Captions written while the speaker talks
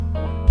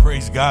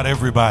Praise God,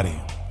 everybody.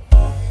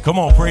 Come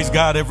on, praise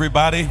God,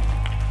 everybody.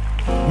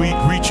 We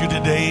greet you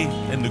today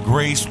in the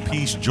grace,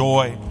 peace,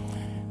 joy,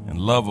 and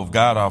love of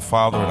God our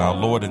Father and our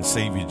Lord and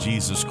Savior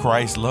Jesus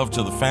Christ. Love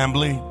to the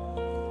family.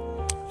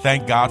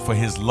 Thank God for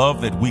his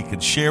love that we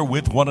could share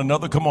with one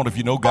another. Come on, if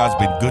you know God's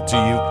been good to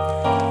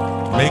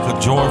you, make a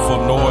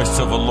joyful noise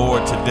to the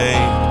Lord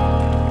today.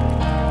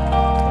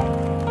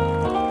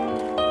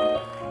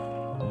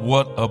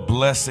 What a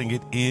blessing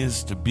it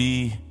is to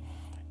be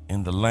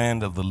in the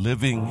land of the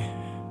living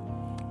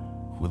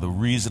with a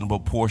reasonable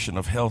portion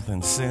of health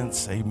and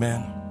sense.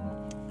 Amen.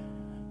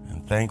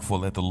 And thankful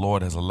that the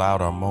Lord has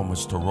allowed our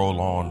moments to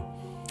roll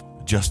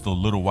on just a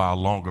little while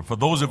longer. For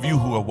those of you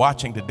who are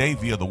watching today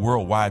via the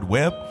World Wide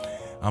Web,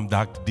 I'm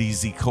Dr.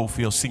 D.Z.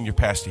 Cofield, Senior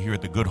Pastor here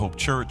at the Good Hope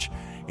Church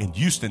in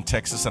Houston,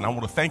 Texas. And I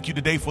want to thank you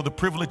today for the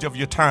privilege of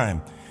your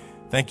time.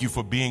 Thank you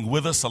for being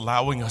with us,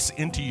 allowing us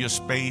into your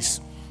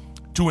space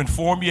to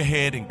inform your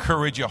head,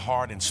 encourage your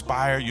heart,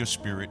 inspire your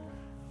spirit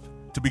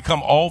to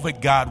become all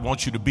that God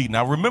wants you to be.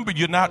 Now, remember,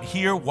 you're not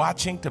here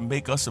watching to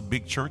make us a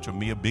big church or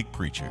me a big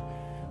preacher.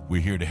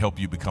 We're here to help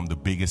you become the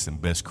biggest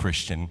and best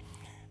Christian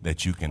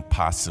that you can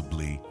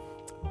possibly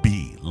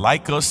be.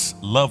 Like us,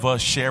 love us,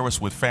 share us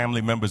with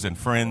family members and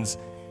friends,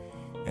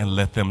 and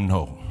let them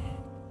know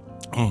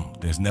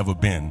there's never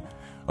been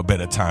a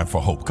better time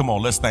for hope. Come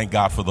on, let's thank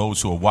God for those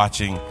who are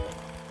watching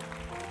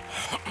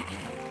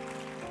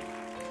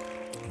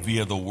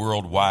via the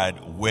World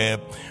Wide Web.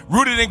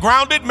 Rooted and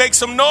grounded, make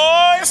some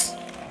noise.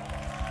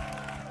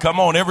 Come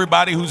on,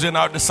 everybody who's in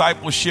our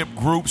discipleship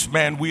groups,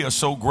 man, we are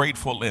so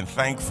grateful and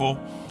thankful.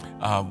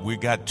 We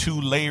got two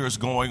layers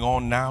going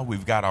on now.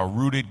 We've got our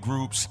rooted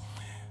groups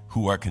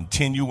who are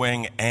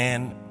continuing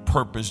and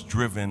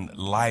purpose-driven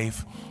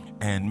life.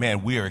 And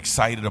man, we are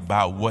excited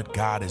about what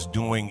God is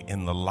doing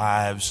in the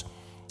lives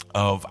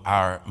of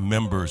our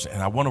members.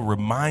 And I want to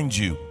remind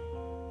you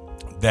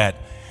that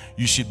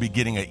you should be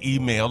getting an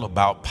email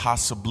about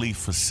possibly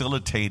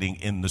facilitating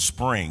in the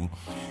spring.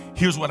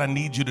 Here's what I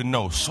need you to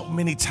know. So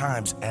many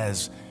times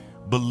as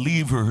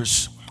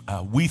believers,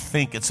 we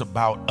think it's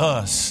about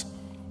us,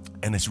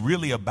 and it's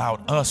really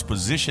about us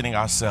positioning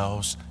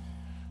ourselves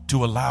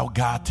to allow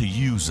God to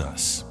use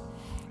us.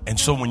 And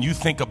so when you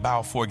think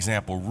about, for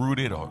example,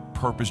 rooted or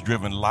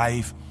purpose-driven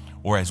life,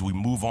 or as we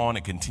move on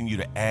and continue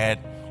to add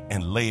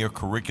and layer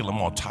curriculum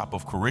on top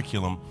of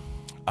curriculum,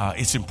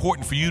 it's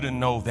important for you to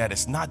know that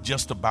it's not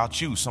just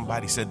about you.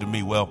 Somebody said to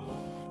me, well,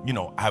 you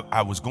know,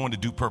 I was going to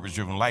do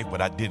purpose-driven life,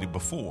 but I did it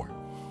before.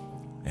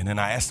 And then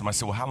I asked him, I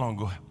said, well, how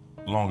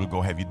long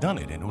ago have you done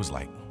it? And it was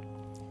like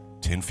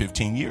 10,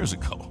 15 years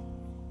ago.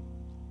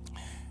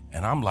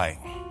 And I'm like,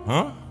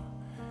 huh?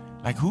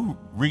 Like, who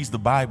reads the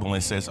Bible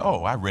and says,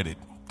 oh, I read it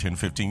 10,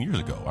 15 years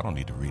ago. I don't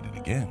need to read it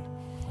again,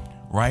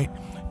 right?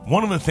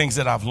 One of the things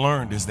that I've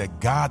learned is that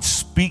God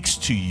speaks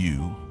to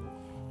you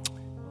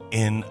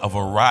in a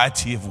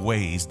variety of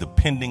ways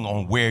depending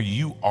on where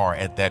you are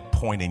at that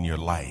point in your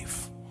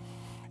life.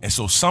 And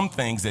so some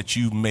things that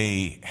you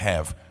may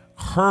have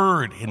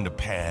heard in the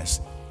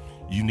past,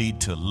 you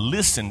need to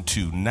listen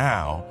to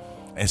now.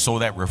 And so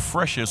that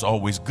refresher is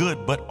always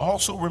good. But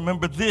also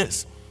remember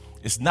this,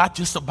 it's not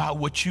just about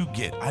what you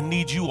get. I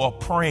need you all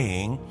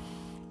praying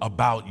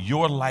about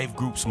your life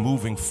groups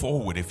moving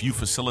forward. If you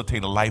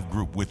facilitate a life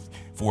group with,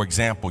 for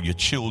example, your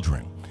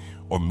children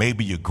or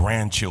maybe your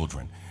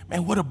grandchildren,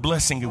 man, what a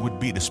blessing it would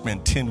be to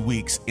spend 10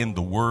 weeks in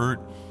the Word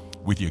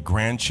with your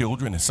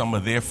grandchildren and some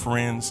of their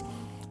friends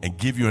and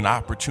give you an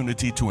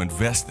opportunity to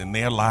invest in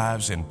their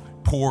lives and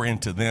pour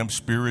into them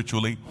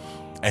spiritually.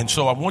 And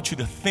so I want you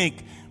to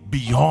think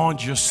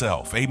beyond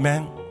yourself.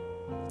 Amen.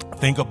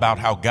 Think about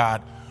how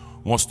God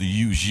wants to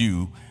use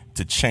you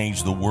to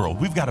change the world.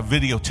 We've got a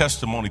video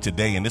testimony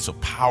today, and it's a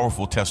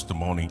powerful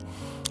testimony.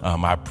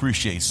 I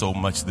appreciate so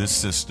much this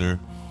sister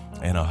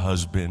and her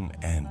husband.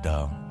 And,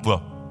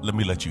 well, let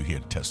me let you hear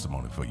the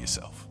testimony for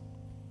yourself.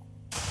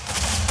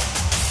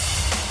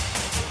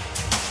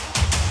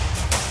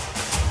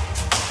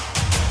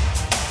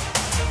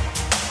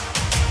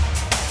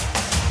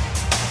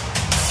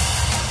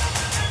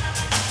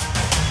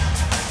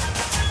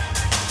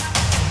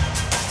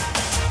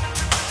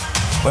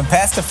 When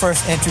Pastor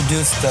first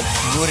introduced the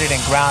Rooted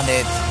and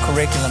Grounded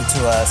curriculum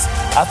to us,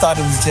 I thought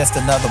it was just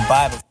another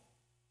Bible.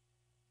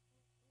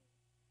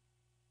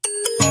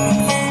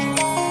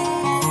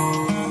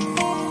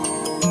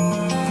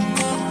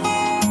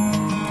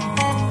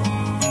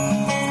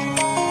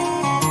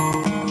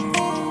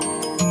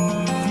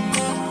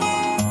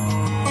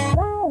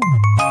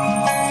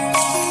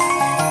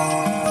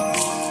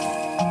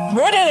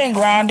 Rooted and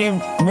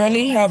Grounded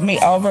really helped me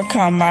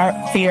overcome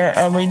my fear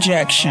of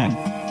rejection.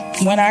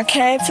 When I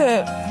came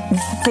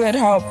to Good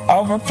Hope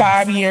over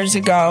 5 years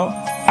ago,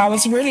 I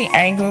was really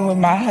angry with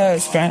my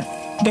husband.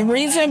 The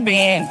reason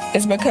being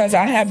is because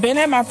I had been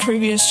in my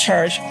previous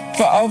church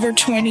for over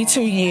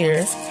 22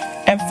 years,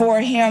 and for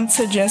him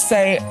to just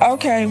say,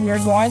 okay,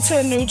 we're going to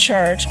a new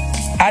church,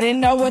 I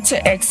didn't know what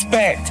to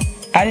expect.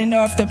 I didn't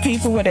know if the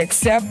people would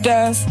accept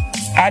us.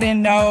 I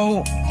didn't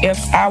know if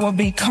I would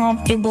be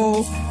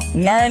comfortable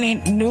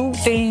learning new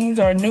things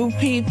or new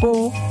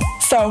people.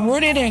 So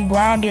Rooted and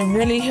Grounded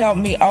really helped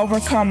me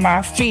overcome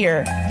my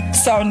fear.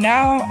 So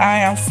now I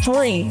am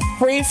free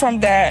from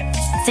that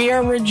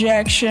fear of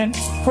rejection,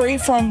 free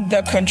from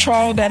the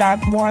control that I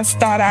once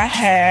thought I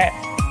had.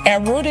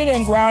 And Rooted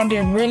and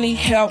Grounded really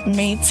helped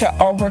me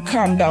to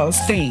overcome those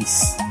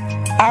things.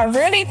 I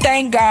really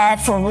thank God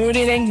for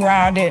Rooted and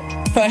Grounded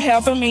for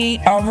helping me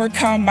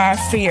overcome my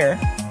fear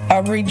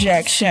of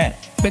rejection,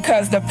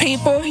 because the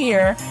people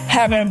here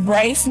have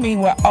embraced me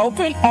with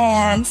open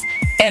arms,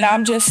 and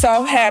I'm just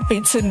so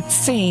happy to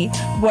see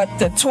what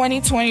the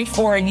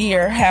 2024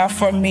 year have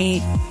for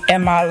me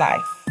in my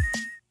life.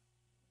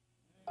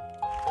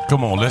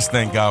 Come on, let's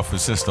thank God for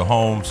Sister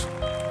Holmes.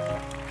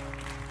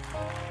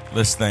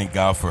 Let's thank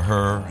God for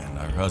her and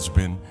her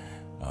husband.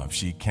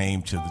 She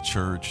came to the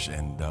church,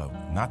 and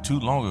not too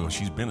long ago,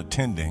 she's been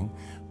attending,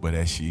 but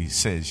as she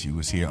said, she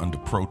was here under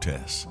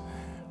protest.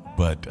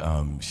 But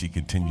she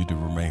continued to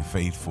remain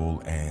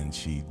faithful, and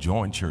she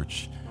joined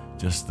church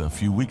just a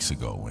few weeks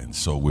ago. And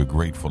so we're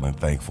grateful and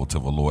thankful to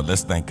the Lord.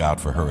 Let's thank God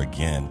for her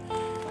again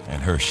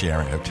and her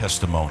sharing her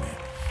testimony.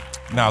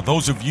 Now,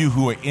 those of you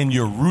who are in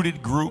your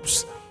Rooted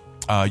groups,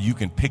 you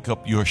can pick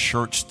up your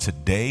shirts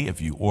today.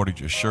 If you ordered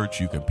your shirts,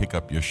 you can pick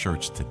up your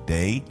shirts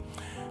today.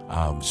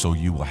 So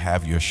you will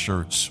have your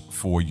shirts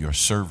for your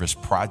service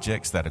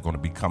projects that are going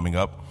to be coming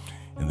up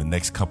in the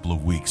next couple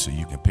of weeks. So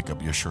you can pick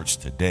up your shirts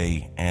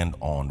today and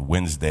on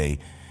Wednesday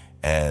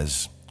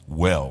as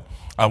well.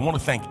 I want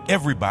to thank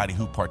everybody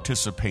who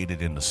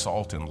participated in the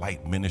Salt and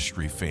Light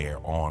Ministry Fair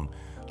on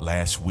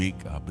last week.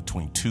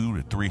 Between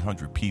 200 to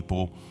 300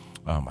 people,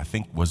 I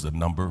think was the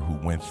number,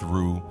 who went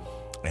through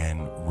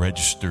and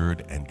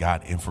registered and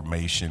got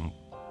information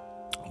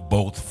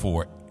both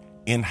for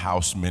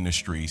in-house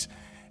ministries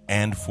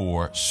and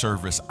for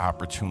service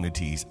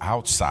opportunities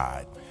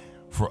outside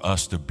for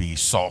us to be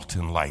salt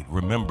and light.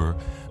 Remember,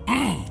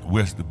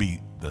 we're to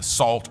be the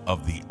salt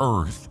of the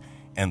earth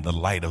and the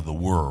light of the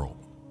world.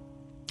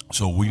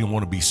 So we don't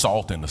want to be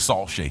salt in the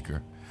salt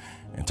shaker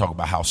and talk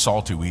about how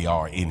salty we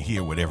are in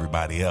here with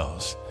everybody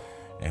else.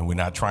 And we're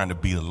not trying to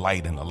be the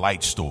light in the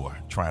light store,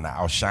 trying to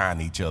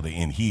outshine each other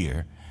in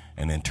here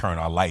and then turn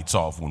our lights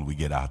off when we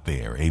get out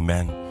there.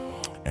 Amen.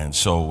 And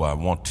so I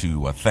want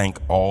to thank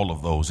all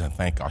of those and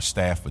thank our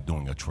staff for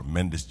doing a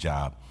tremendous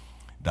job.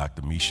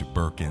 Dr. Misha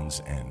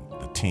Birkins and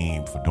the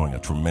team for doing a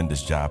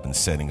tremendous job in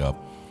setting up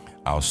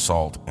our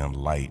Salt and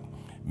Light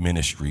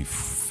Ministry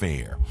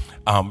Fair.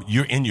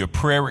 You're in your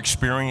prayer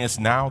experience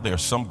now. There are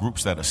some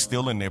groups that are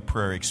still in their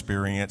prayer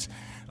experience.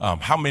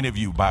 How many of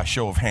you, by a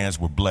show of hands,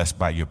 were blessed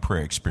by your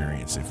prayer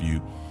experience? If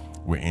you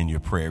were in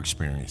your prayer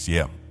experience,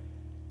 yeah.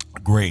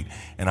 Great.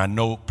 And I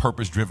know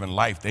Purpose Driven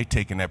Life, they're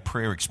taking that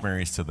prayer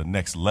experience to the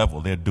next level.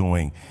 They're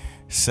doing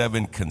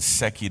 7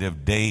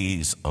 consecutive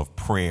days of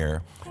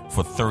prayer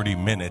for 30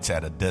 minutes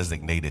at a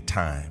designated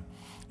time.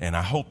 And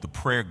I hope the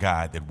prayer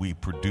guide that we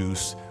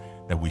produced,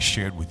 that we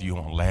shared with you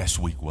on last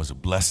week, was a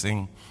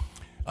blessing.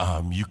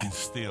 You can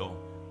still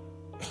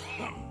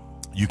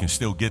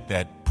get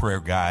that prayer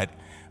guide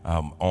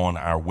on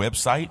our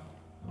website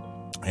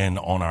and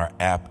on our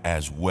app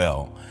as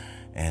well.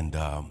 And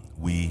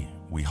we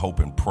hope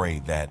and pray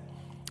that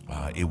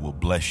it will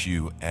bless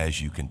you as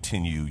you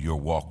continue your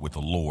walk with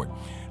the Lord.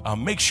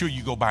 Make sure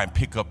you go by and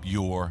pick up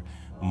your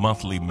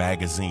monthly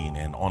magazine.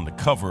 And on the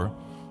cover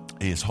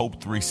is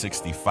Hope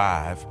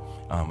 365.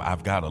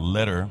 I've got a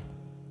letter,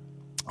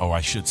 or I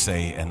should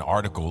say an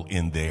article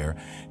in there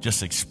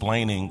just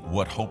explaining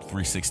what Hope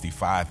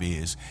 365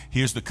 is.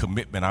 Here's the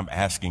commitment I'm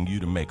asking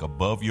you to make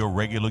above your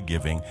regular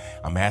giving.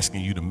 I'm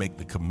asking you to make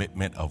the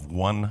commitment of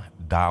 $1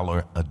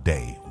 a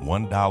day,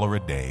 $1 a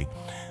day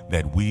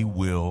that we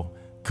will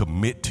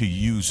commit to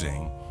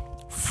using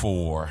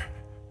for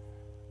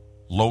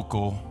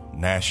local,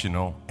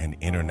 national, and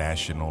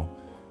international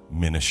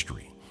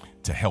ministry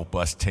to help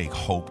us take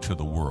hope to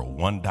the world.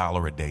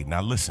 $1 a day.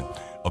 Now listen,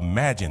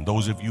 imagine,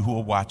 those of you who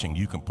are watching,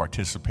 you can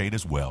participate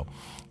as well.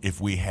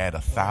 If we had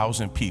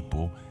 1,000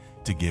 people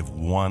to give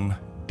 $1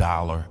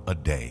 a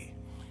day,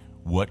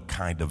 what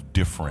kind of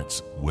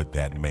difference would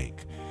that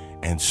make?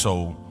 And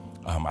so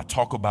I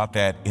talk about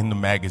that in the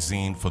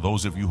magazine. For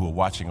those of you who are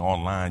watching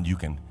online, you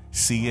can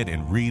see it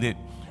and read it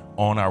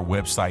on our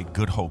website,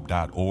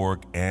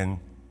 goodhope.org, and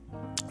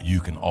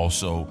you can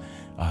also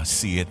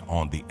see it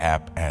on the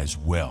app as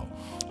well.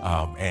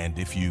 And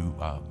if you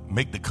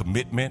make the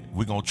commitment,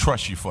 we're going to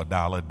trust you for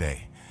 $1 a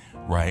day,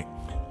 right?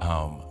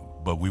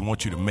 But we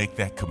want you to make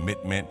that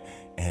commitment,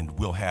 and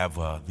we'll have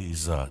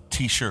these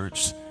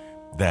T-shirts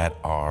that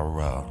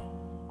are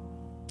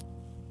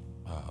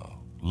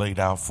laid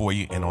out for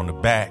you. And on the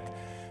back,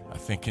 I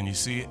think, can you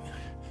see it?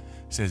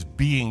 It says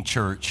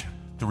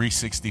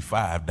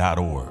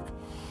beingchurch365.org.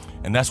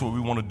 And that's what we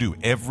want to do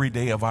every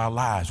day of our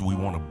lives. We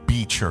want to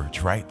be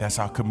church, right? That's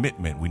our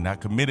commitment. We're not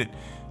committed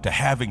to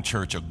having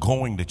church or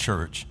going to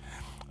church.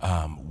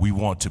 We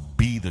want to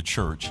be the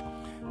church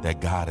that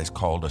God has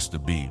called us to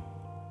be.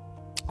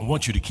 I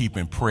want you to keep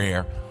in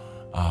prayer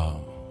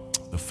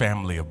the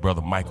family of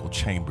Brother Michael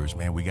Chambers.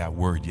 Man, we got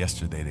word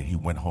yesterday that he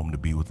went home to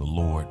be with the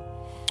Lord.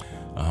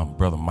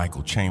 Brother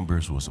Michael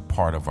Chambers was a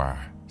part of our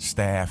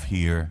staff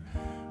here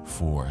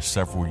for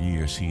several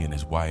years. He and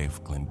his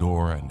wife,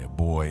 Glendora, and their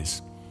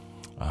boys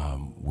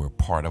were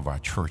part of our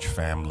church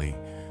family.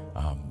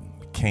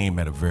 Came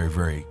at a very,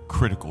 very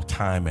critical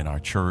time in our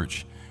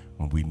church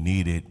when we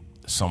needed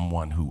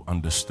someone who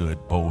understood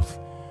both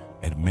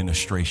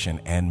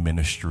administration and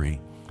ministry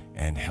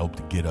and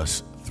helped get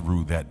us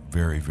through that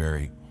very,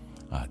 very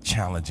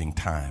challenging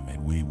time.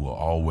 And we will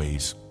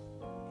always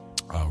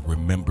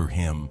remember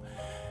him.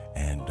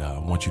 And I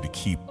want you to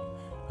keep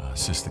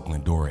Sister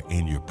Glendora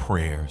in your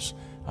prayers.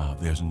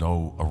 There's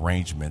no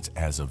arrangements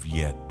as of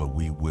yet, but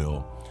we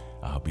will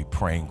be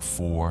praying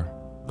for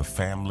the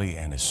family.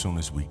 And as soon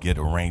as we get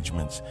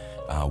arrangements,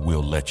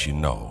 we'll let you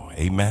know.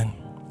 Amen.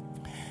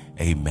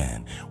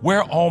 Amen.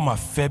 Where are all my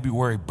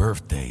February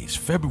birthdays?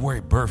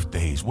 February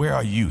birthdays, where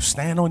are you?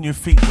 Stand on your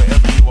feet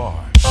wherever you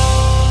are.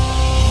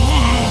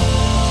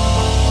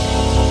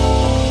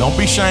 Don't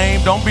be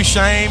shamed, don't be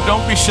shamed,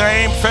 don't be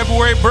shamed.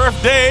 February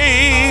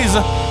birthdays.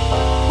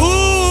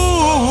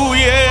 Ooh,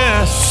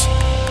 yes.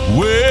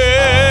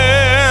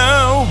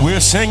 Well, we're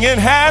singing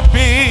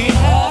happy.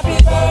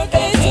 Happy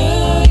birthday to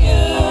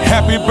you.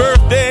 Happy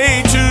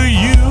birthday to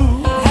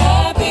you.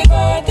 Happy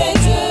birthday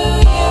to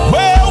you.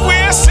 Well,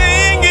 we're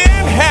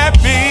singing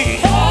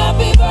happy.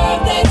 Happy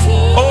birthday to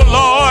you. Oh,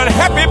 Lord,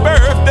 happy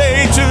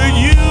birthday to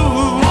you.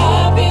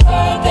 Happy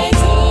birthday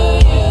to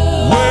you.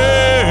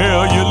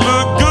 Well, you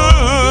look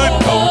good.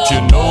 Don't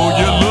you know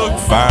you look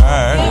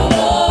fine? You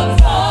look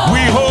fine.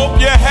 We hope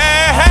you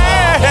have.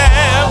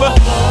 Good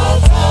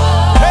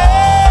time.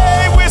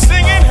 Hey, we're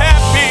singing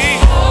happy.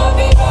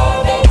 Happy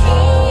birthday to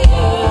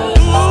you.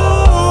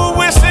 Ooh,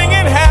 we're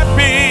singing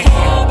happy.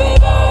 Happy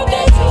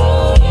birthday to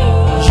you.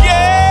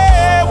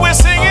 Yeah, we're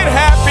singing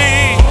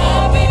happy.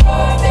 Happy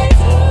birthday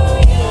to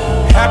you.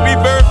 Happy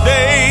birthday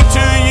to you. Happy birthday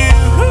to you.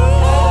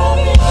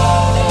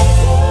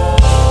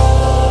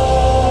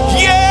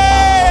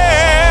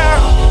 Yeah.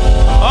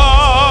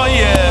 Oh,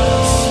 yes.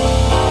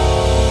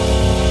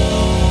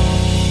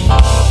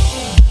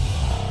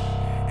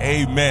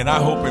 Amen.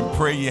 I hope and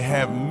pray you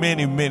have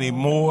many, many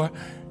more.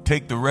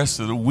 Take the rest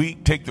of the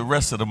week. Take the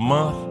rest of the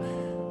month.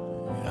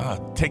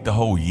 Take the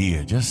whole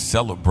year. Just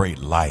celebrate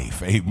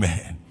life.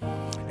 Amen.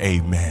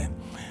 Amen.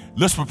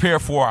 Let's prepare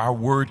for our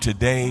word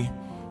today.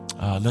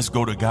 Let's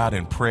go to God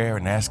in prayer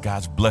and ask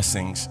God's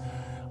blessings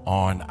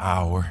on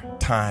our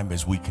time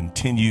as we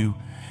continue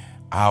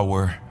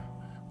our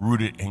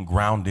Rooted and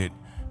Grounded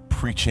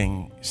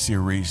preaching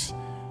series,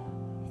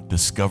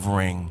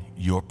 Discovering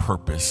Your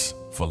Purpose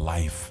for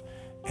Life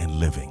and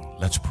Living.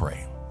 Let's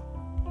pray.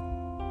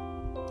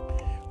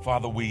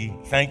 Father, we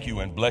thank you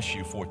and bless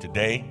you for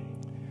today.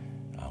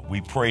 We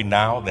pray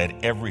now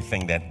that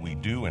everything that we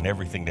do and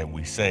everything that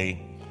we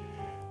say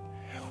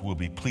will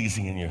be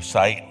pleasing in your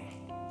sight,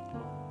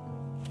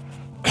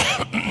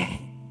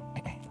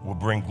 will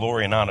bring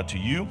glory and honor to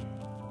you.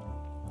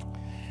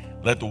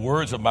 Let the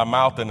words of my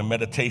mouth and the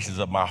meditations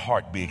of my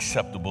heart be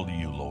acceptable to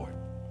you, Lord.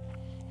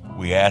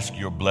 We ask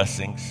your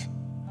blessings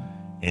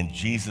in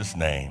Jesus'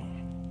 name.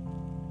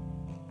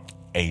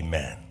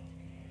 Amen.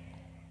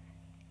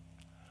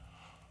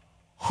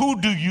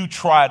 Who do you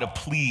try to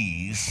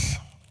please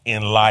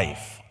in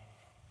life?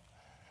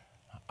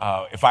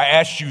 If I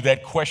asked you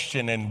that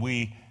question and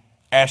we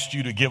asked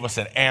you to give us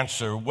an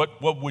answer,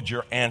 what would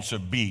your answer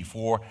be?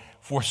 For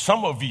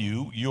some of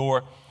you,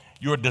 your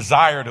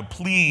desire to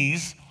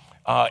please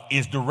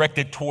is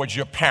directed towards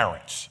your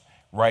parents,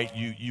 right?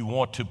 You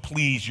want to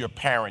please your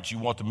parents. You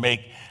want to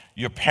make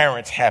your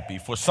parents happy.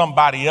 For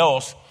somebody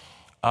else,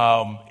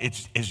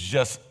 it's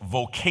just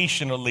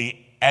vocationally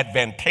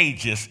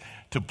advantageous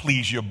to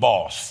please your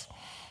boss.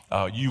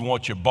 You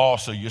want your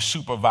boss or your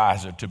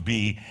supervisor to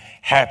be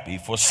happy.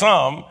 For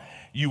some,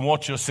 you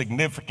want your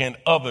significant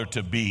other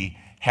to be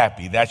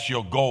happy. That's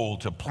your goal,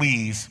 to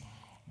please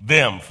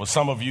them. For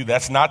some of you,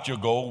 that's not your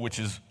goal, which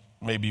is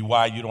maybe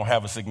why you don't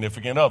have a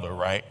significant other,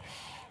 right?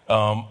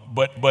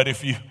 But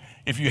if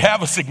you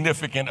have a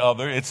significant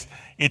other,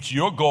 it's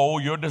your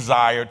goal, your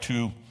desire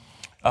to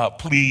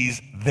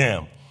please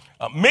them.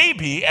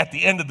 Maybe at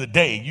the end of the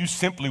day, you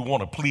simply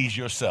want to please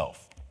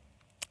yourself.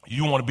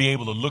 You want to be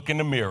able to look in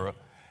the mirror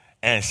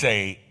and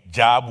say,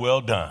 job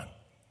well done.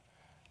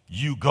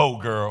 You go,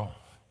 girl.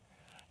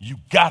 You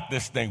got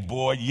this thing,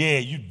 boy. Yeah,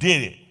 you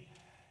did it.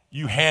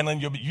 You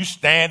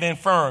standing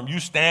firm. You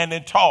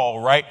standing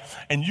tall, right?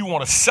 And you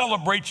want to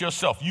celebrate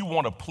yourself. You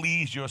want to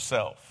please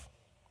yourself.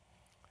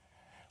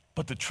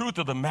 But the truth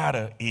of the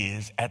matter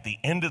is, at the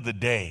end of the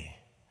day,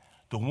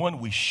 the one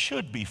we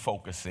should be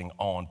focusing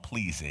on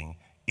pleasing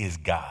is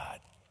God.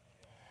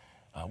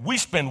 We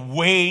spend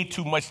way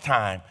too much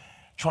time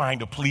trying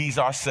to please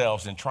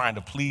ourselves and trying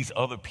to please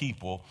other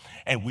people,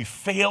 and we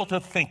fail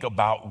to think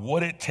about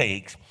what it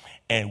takes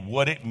and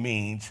what it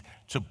means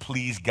to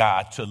please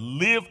God, to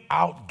live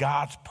out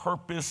God's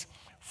purpose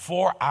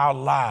for our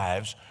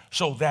lives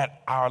so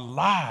that our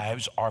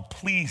lives are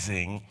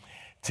pleasing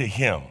to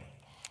Him.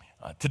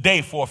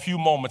 Today, for a few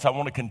moments, I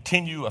want to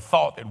continue a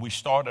thought that we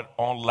started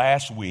on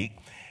last week,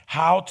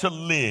 how to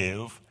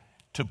live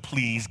to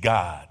please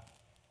God.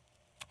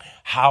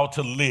 how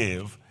to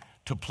live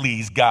to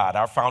please God.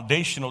 Our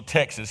foundational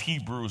text is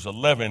Hebrews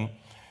 11,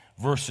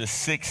 verses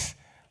 6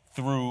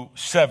 through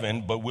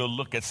 7, but we'll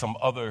look at some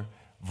other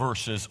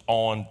verses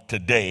on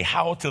today.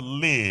 How to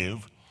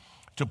live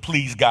to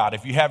please God.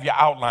 If you have your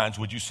outlines,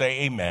 would you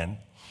say amen?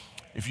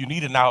 If you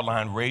need an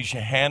outline, raise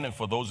your hand. And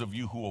for those of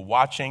you who are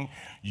watching,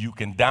 you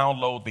can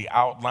download the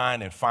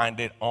outline and find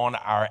it on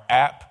our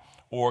app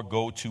or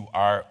go to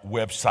our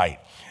website.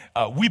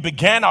 We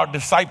began our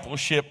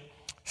discipleship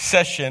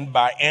session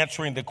by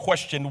answering the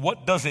question,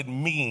 what does it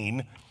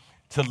mean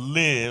to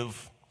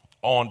live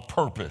on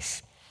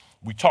purpose?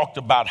 We talked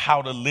about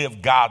how to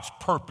live God's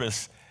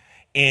purpose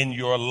in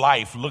your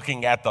life,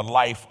 looking at the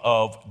life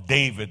of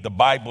David. The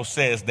Bible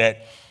says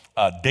that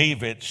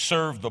David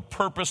served the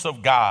purpose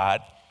of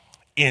God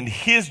in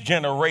his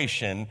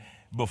generation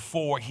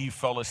before he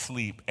fell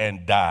asleep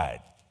and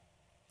died.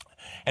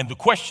 And the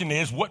question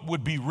is, what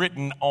would be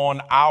written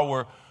on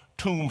our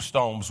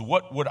tombstones?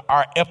 What would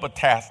our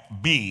epitaph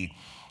be?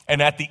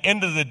 And at the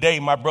end of the day,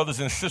 my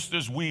brothers and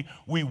sisters, we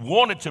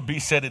want it to be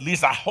said, at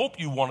least I hope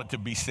you want it to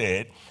be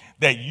said,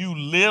 that you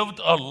lived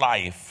a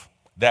life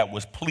that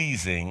was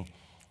pleasing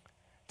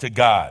to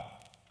God.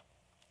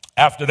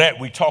 After that,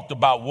 we talked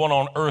about what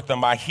on earth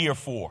am I here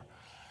for?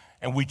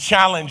 And we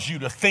challenge you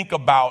to think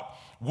about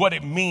what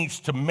it means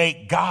to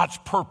make God's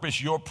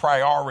purpose your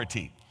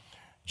priority.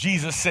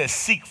 Jesus says,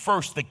 seek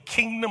first the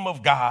kingdom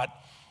of God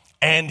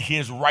and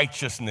his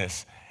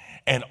righteousness,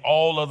 and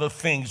all other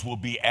things will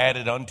be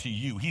added unto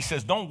you. He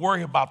says, don't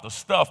worry about the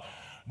stuff.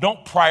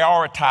 Don't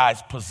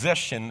prioritize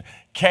possession,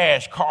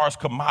 cash, cars,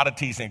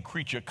 commodities, and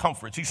creature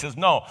comforts. He says,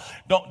 no,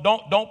 don't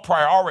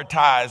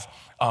prioritize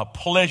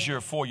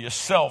pleasure for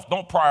yourself.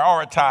 Don't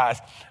prioritize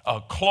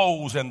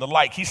clothes and the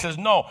like. He says,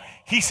 no.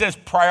 He says,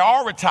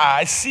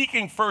 prioritize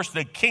seeking first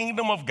the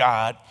kingdom of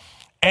God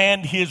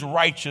and his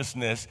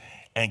righteousness.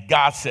 And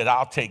God said,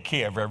 I'll take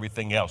care of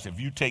everything else. If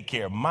you take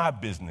care of my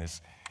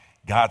business,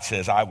 God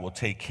says, I will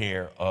take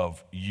care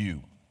of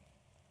you.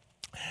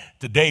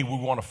 Today, we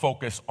want to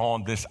focus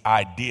on this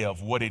idea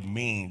of what it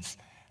means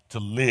to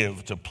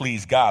live to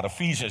please God.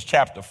 Ephesians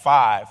chapter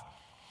 5,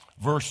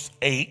 verse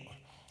 8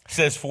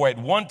 says, for at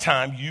one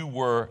time you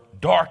were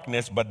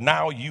darkness, but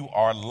now you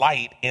are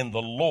light in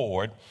the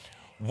Lord.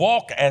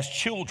 Walk as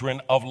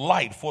children of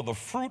light, for the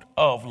fruit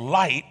of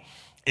light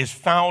is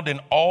found in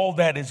all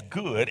that is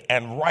good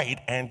and right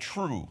and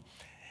true.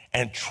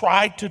 And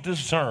try to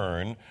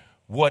discern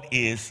what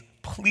is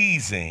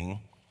pleasing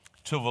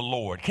to the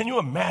Lord. Can you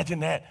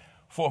imagine that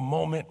for a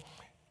moment?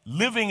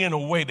 Living in a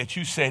way that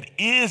you said,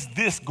 is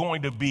this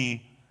going to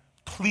be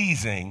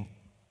pleasing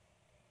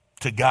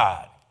to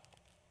God?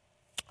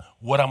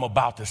 What I'm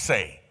about to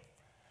say,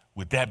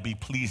 would that be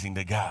pleasing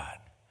to God?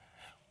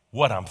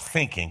 What I'm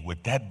thinking,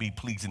 would that be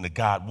pleasing to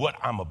God? What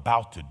I'm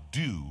about to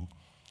do,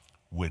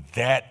 would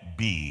that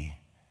be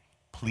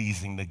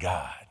pleasing to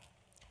God?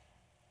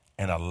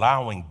 And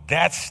allowing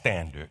that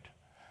standard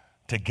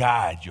to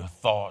guide your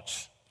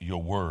thoughts,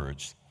 your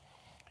words,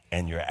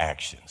 and your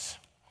actions.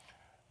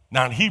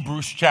 Now, in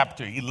Hebrews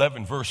chapter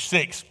 11, verse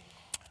 6,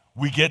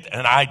 we get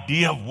an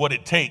idea of what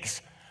it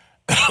takes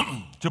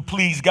to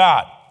please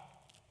God.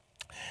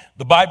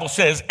 The Bible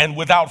says, and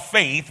without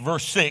faith,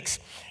 verse 6,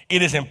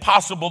 it is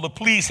impossible to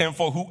please him,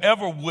 for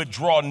whoever would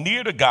draw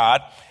near to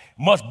God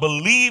must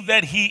believe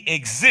that he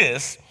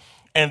exists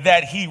and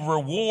that he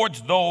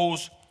rewards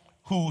those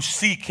who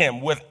seek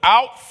him.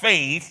 Without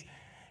faith,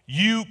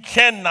 you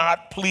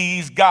cannot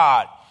please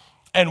God.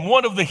 And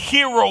one of the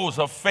heroes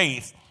of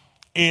faith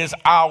is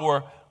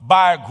our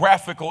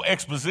biographical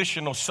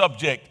expositional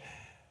subject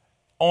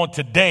on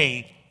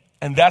today,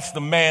 and that's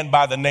the man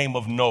by the name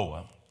of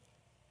Noah.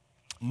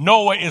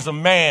 Noah is a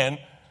man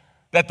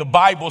that the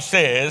Bible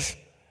says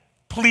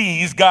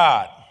pleased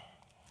God.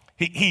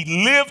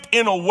 He lived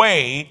in a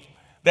way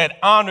that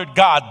honored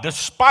God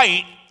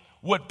despite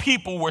what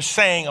people were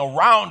saying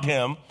around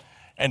him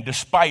and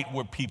despite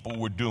what people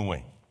were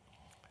doing.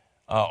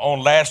 On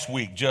last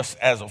week, just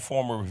as a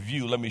formal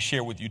review, let me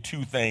share with you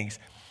two things.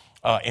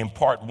 In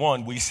part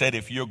one, we said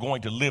if you're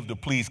going to live to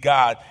please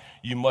God,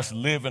 you must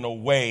live in a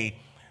way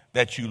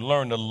that you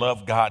learn to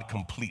love God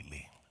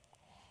completely.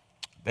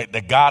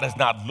 That God is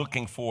not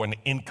looking for an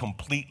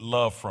incomplete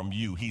love from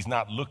you. He's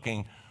not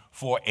looking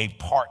for a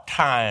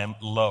part-time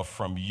love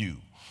from you.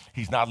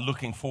 He's not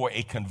looking for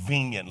a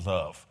convenient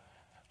love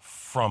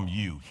from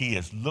you. He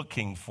is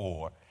looking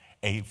for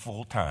a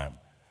full-time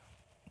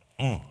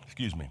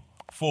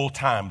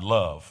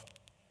love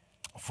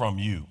from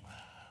you.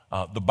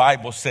 The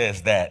Bible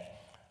says that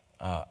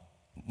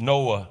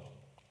Noah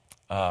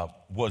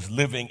was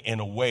living in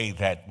a way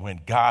that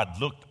when God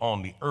looked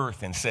on the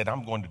earth and said,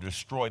 I'm going to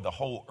destroy the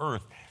whole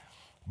earth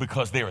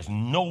because there is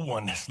no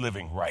one that's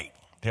living right.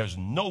 There's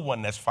no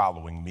one that's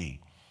following me.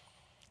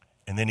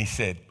 And then he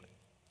said,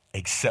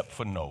 except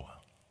for Noah.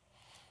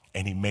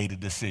 And he made a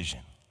decision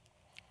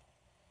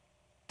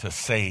to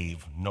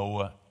save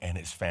Noah and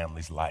his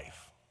family's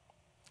life.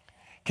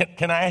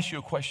 Can I ask you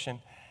a question?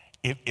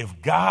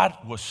 If God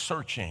was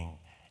searching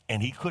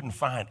and he couldn't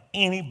find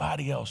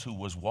anybody else who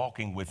was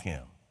walking with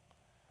him,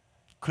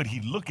 could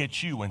he look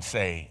at you and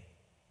say,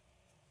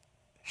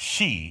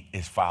 she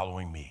is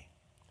following me.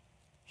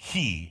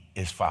 He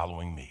is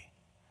following me.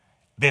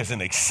 There's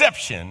an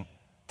exception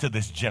to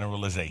this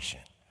generalization.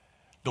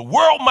 The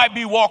world might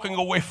be walking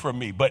away from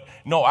me, but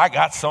no, I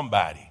got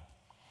somebody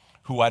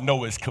who I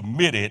know is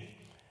committed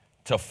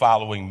to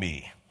following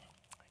me.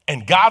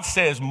 And God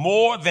says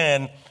more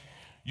than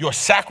your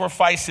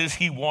sacrifices,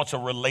 he wants a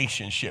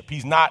relationship.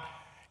 He's not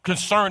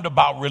concerned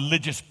about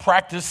religious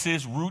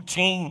practices,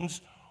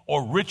 routines,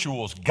 or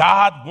rituals.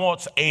 God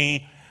wants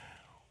a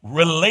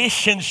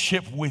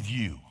relationship with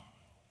you.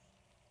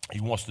 He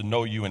wants to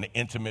know you in an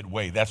intimate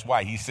way. That's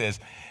why he says,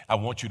 I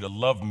want you to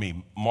love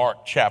me.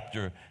 Mark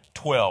chapter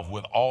 12,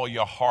 with all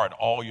your heart,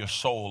 all your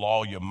soul,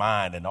 all your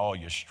mind, and all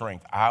your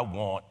strength. I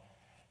want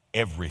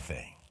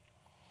everything.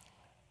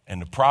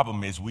 And the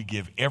problem is we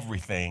give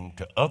everything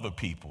to other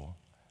people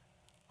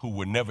who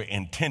were never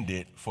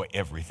intended for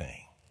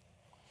everything.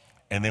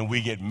 And then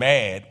we get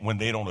mad when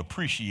they don't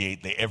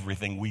appreciate the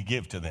everything we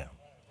give to them.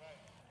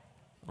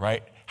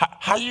 Right?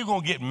 How are you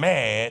going to get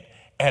mad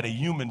at a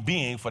human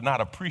being for not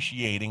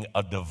appreciating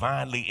a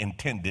divinely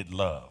intended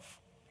love?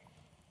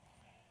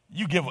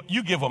 You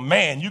give a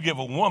man, you give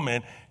a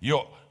woman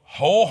your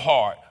whole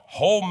heart,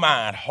 whole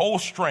mind, whole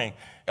strength,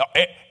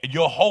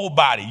 your whole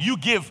body. You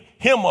give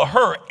him or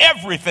her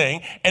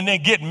everything and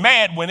then get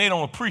mad when they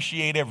don't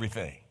appreciate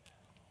everything.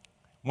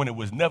 When it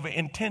was never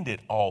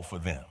intended all for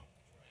them.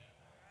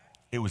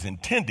 It was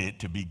intended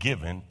to be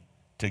given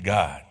to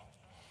God.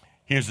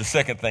 Here's the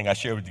second thing I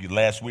shared with you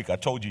last week. I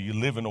told you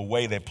live in a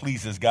way that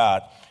pleases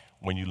God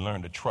when you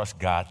learn to trust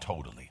God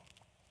totally.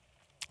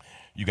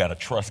 You got to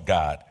trust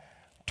God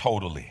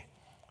totally.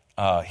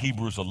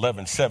 Hebrews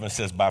 11:7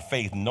 says, by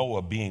faith,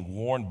 Noah, being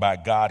warned by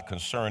God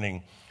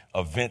concerning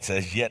events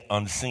as yet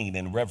unseen,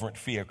 in reverent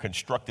fear,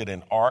 constructed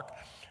an ark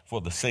for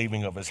the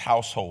saving of his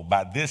household.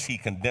 By this he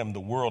condemned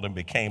the world and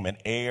became an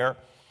heir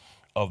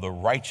of the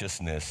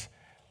righteousness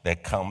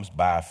that comes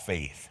by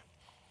faith.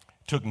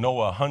 It took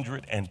Noah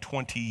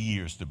 120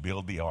 years to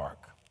build the ark.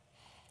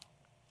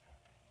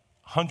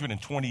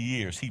 120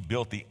 years he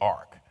built the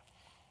ark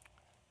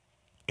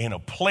in a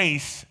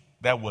place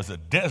that was a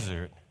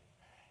desert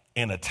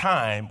in a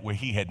time where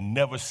he had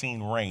never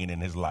seen rain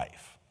in his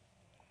life.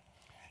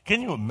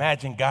 Can you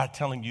imagine God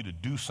telling you to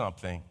do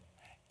something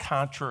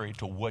contrary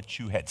to what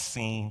you had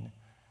seen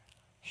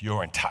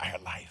your entire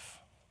life?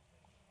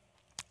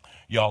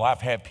 Y'all,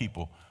 I've had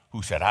people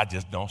who said, I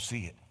just don't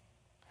see it.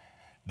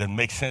 Doesn't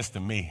make sense to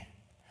me.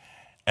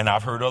 And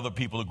I've heard other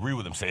people agree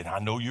with them, saying, I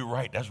know you're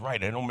right. That's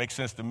right. That don't make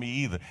sense to me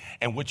either.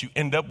 And what you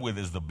end up with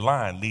is the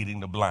blind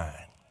leading the blind.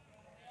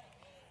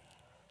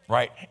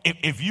 Right?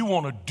 If you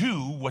want to do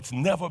what's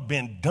never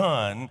been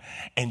done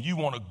and you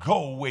want to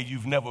go where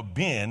you've never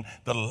been,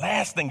 the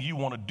last thing you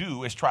want to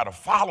do is try to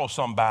follow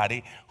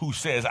somebody who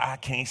says, I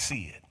can't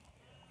see it.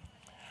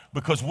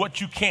 Because what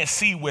you can't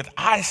see with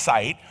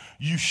eyesight,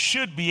 you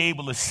should be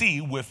able to see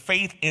with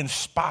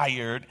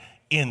faith-inspired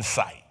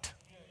insight.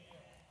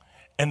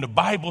 And the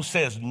Bible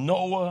says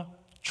Noah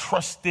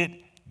trusted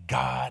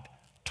God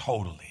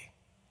totally.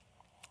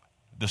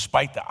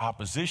 Despite the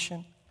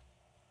opposition,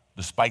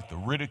 despite the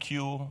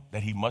ridicule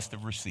that he must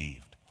have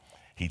received,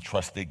 he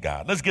trusted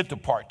God. Let's get to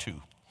part 2.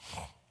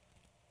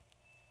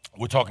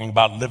 We're talking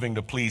about living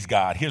to please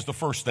God. Here's the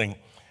first thing.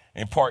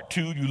 In part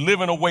 2, you live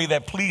in a way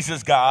that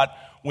pleases God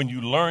when you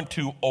learn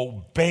to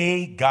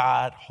obey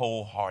God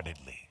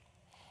wholeheartedly.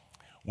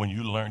 When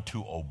you learn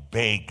to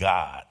obey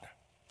God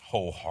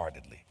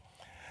wholeheartedly.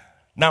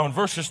 Now, in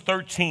verses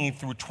 13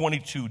 through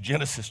 22,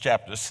 Genesis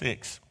chapter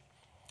 6,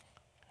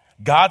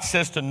 God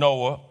says to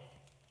Noah,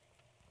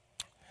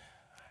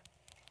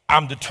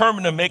 I'm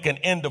determined to make an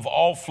end of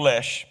all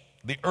flesh.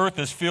 The earth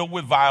is filled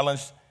with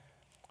violence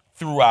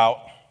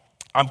throughout.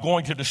 I'm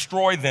going to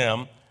destroy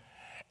them,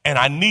 and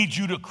I need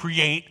you to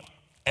create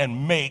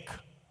and make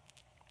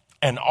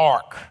an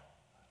ark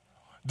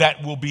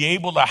that will be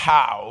able to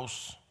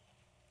house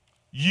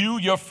you,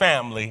 your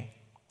family,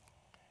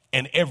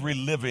 and every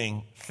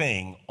living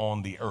thing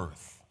on the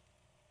earth.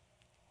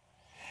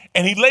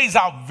 And he lays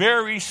out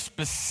very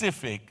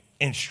specific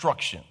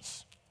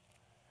instructions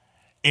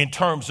in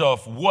terms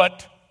of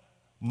what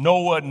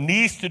Noah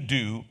needs to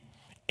do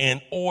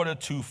in order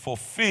to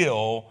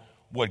fulfill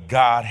what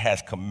God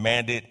has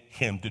commanded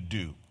him to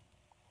do.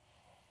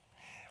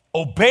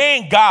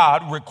 Obeying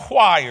God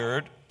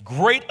required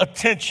great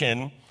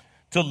attention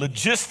to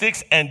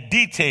logistics and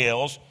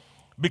details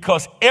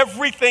because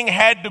everything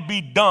had to be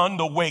done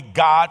the way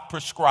God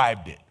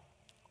prescribed it.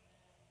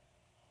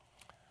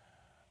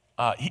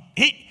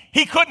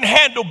 He couldn't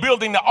handle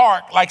building the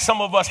ark like some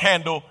of us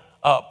handle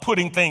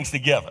putting things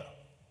together.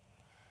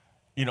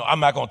 You know, I'm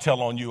not going to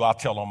tell on you, I'll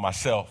tell on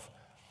myself.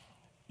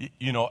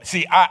 You know,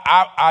 see,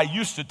 I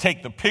used to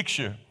take the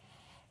picture,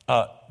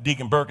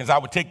 Deacon Perkins, I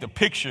would take the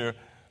picture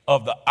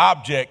of the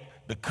object,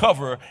 the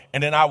cover,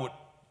 and then I would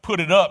put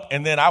it up,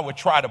 and then I would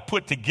try to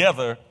put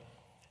together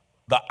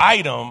the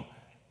item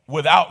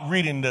without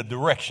reading the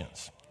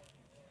directions.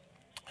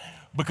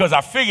 Because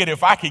I figured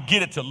if I could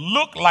get it to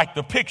look like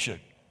the picture,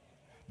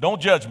 Don't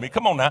judge me.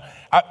 Come on now.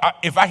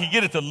 If I could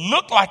get it to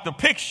look like the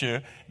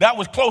picture, that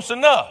was close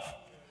enough.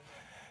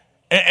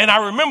 And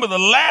I remember the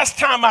last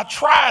time I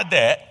tried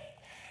that,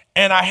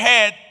 and I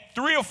had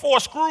 3 or 4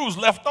 screws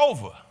left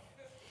over.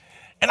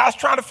 And I was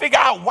trying to figure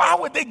out, why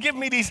would they give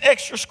me these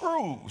extra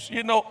screws,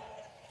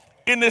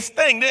 in this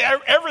thing?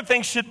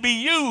 Everything should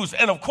be used.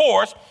 And of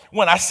course,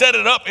 when I set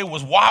it up, it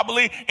was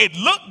wobbly. It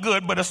looked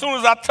good, but as soon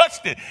as I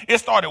touched it, it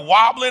started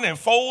wobbling and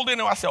folding.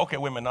 And I said, okay,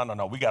 wait a minute,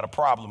 no, we got a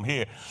problem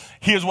here.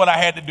 Here's what I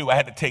had to do. I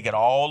had to take it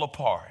all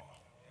apart,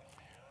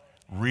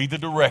 read the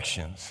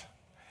directions,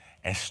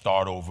 and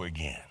start over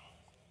again,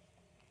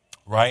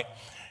 right?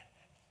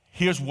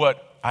 Here's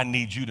what I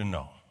need you to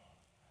know.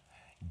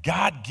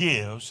 God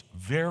gives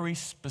very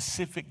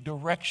specific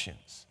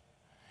directions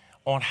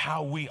on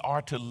how we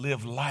are to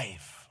live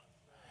life,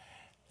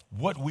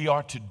 what we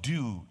are to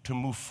do to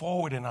move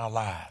forward in our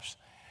lives,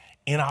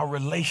 in our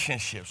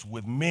relationships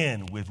with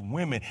men, with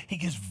women. He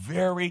gives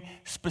very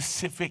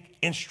specific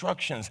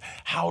instructions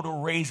how to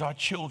raise our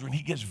children.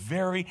 He gives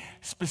very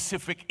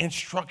specific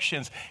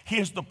instructions.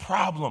 Here's the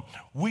problem.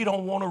 We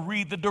don't want to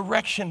read the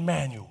direction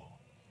manual.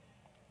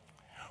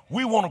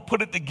 We want to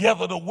put it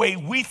together the way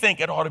we think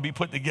it ought to be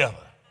put together.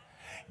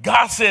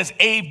 God says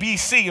A, B,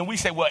 C, and we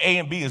say, well, A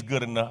and B is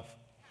good enough.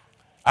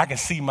 I can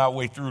see my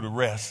way through the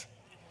rest,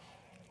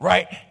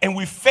 right? And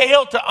we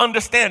fail to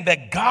understand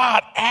that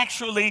God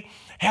actually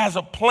has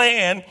a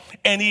plan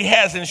and he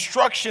has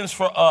instructions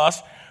for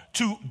us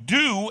to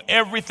do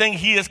everything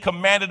he has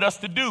commanded us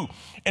to do.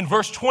 In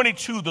verse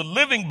 22, the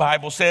Living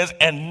Bible says,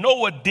 and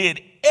Noah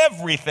did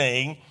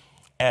everything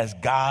as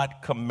God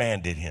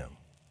commanded him.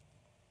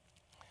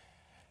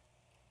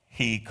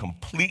 He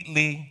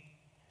completely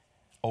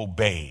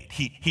obeyed.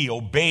 He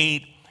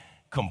obeyed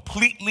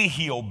completely.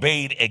 He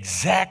obeyed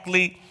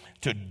exactly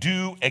to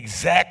do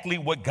exactly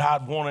what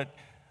God wanted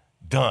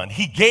done.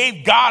 He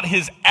gave God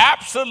his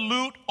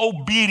absolute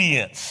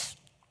obedience.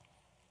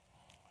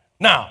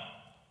 Now,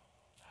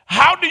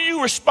 how do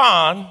you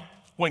respond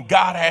when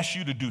God asks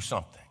you to do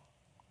something?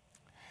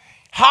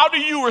 How do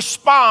you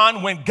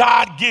respond when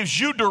God gives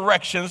you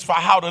directions for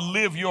how to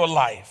live your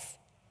life?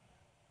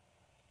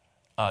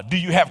 Do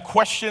you have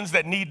questions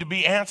that need to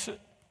be answered?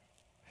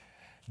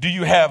 Do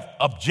you have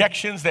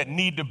objections that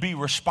need to be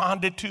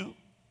responded to?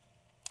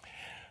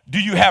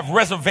 Do you have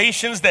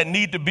reservations that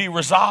need to be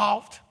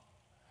resolved?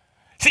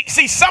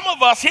 See, some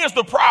of us, here's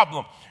the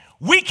problem.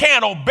 We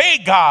can't obey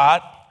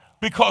God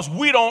because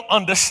we don't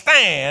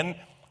understand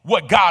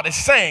what God is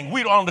saying.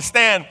 We don't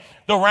understand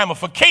the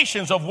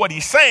ramifications of what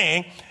he's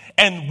saying.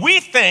 And we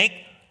think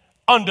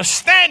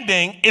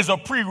understanding is a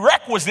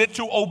prerequisite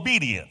to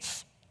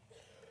obedience.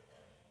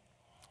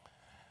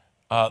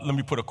 Let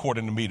me put a quarter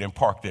in the meter and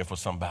park there for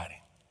somebody.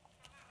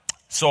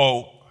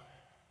 So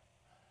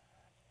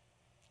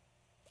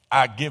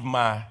I give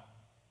my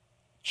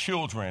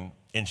children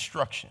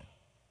instruction.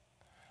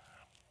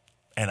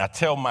 And I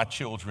tell my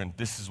children,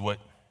 this is what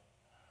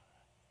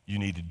you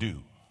need to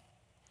do.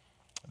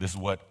 This is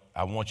what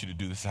I want you to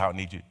do. This is how I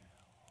need you.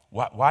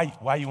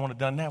 Why you want it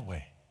done that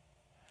way?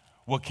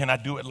 Well, can I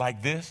do it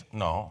like this?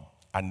 No,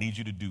 I need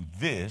you to do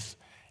this,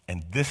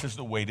 and this is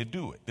the way to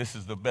do it. This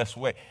is the best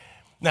way.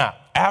 Now,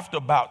 after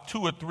about 2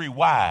 or 3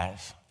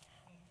 whys,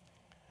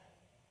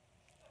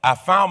 I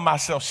found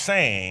myself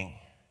saying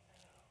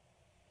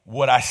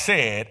what I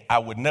said I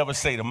would never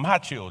say to my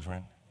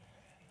children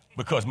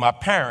because my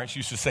parents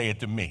used to say it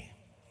to me.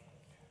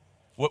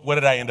 What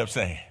did I end up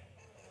saying?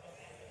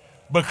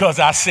 Because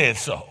I said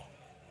so,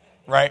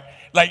 right?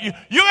 Like you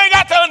ain't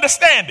got to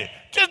understand it.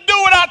 Just do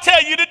what I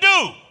tell you to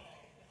do.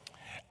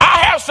 I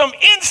have some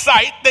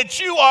insight that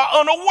you are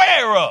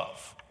unaware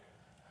of.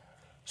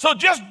 So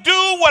just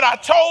do what I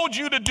told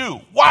you to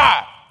do.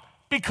 Why?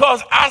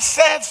 Because I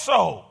said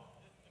so.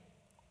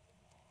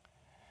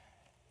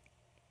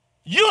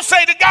 You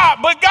say to God,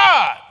 but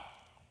God,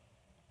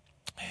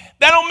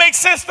 that don't make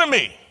sense to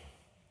me.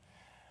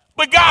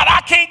 But God,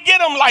 I can't get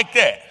them like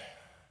that.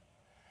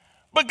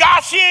 But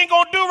God, she ain't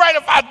going to do right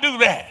if I do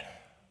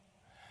that.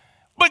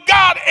 But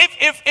God,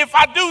 if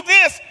I do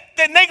this,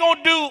 then they going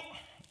to do.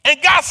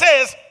 And God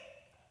says,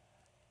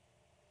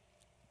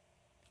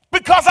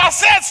 because I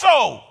said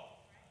so.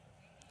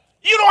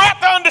 You don't have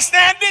to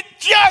understand it.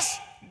 Just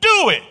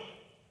do it.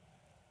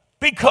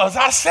 Because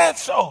I said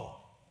so.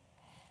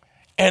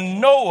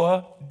 And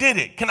Noah did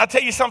it. Can I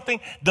tell you something?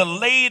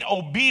 Delayed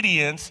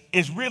obedience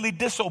is really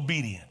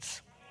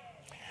disobedience.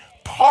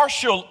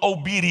 Partial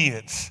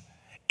obedience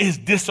is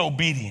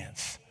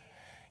disobedience.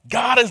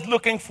 God is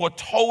looking for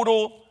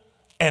total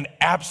and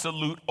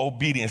absolute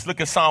obedience. Look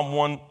at Psalm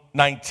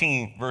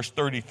 119, verse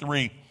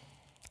 33,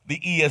 the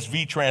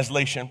ESV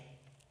translation.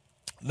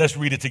 Let's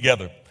read it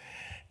together.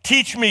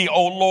 Teach me,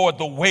 O Lord,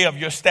 the way of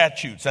your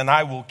statutes, and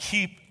I will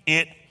keep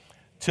it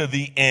to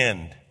the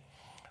end.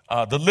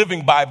 The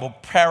Living Bible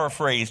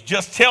paraphrase,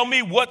 just tell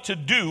me what to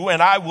do,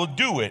 and I will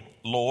do it,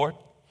 Lord.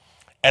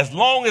 As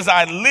long as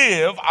I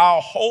live,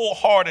 I'll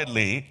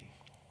wholeheartedly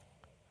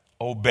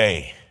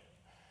obey.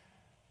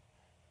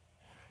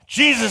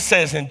 Jesus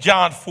says in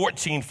John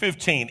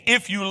 14:15,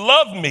 if you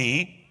love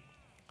me,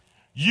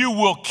 you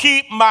will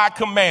keep my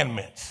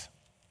commandments.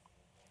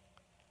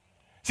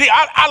 See,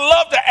 I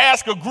love to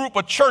ask a group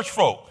of church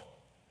folk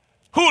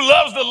who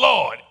loves the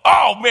Lord.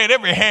 Oh, man,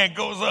 every hand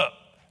goes up.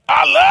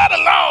 I love the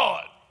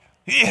Lord.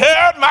 He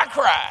heard my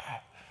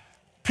cry,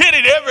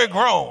 pitied every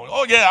groan.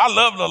 Oh, yeah, I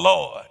love the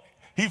Lord.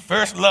 He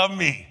first loved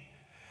me.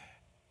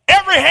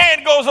 Every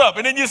hand goes up.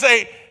 And then you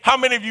say, how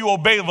many of you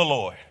obey the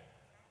Lord?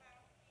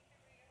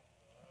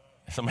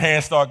 Some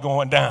hands start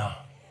going down.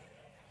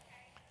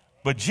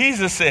 But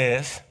Jesus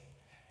says,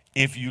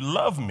 if you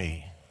love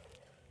me,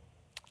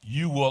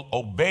 you will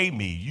obey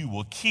me. You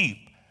will keep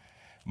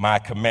my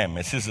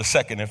commandments. Here's the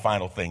second and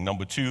final thing.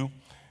 Number two,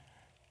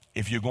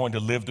 if you're going to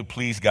live to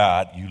please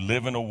God, you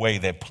live in a way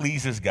that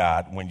pleases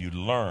God when you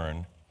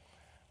learn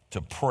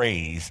to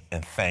praise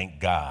and thank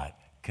God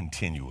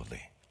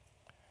continually.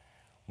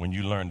 When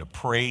you learn to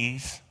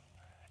praise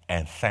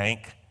and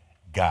thank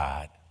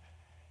God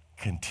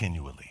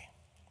continually.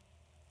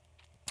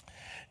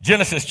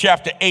 Genesis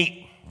chapter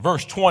 8,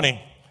 verse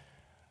 20.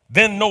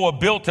 Then Noah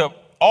built an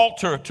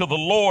altar to the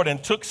Lord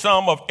and took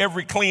some of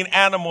every clean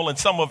animal and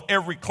some of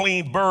every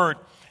clean bird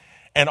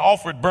and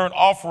offered burnt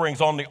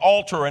offerings on the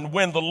altar. And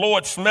when the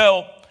Lord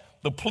smelled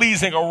the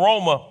pleasing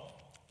aroma,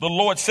 the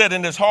Lord said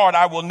in his heart,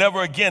 I will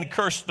never again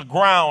curse the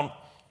ground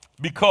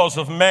because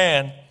of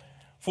man,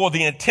 for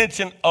the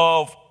intention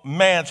of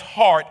man's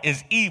heart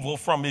is evil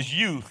from his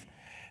youth.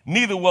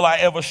 Neither will I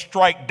ever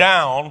strike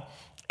down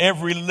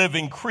every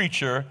living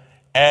creature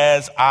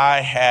as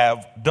I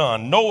have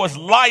done. Noah's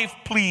life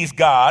pleased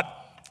God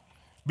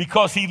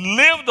because he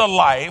lived a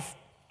life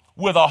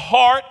with a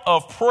heart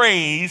of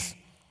praise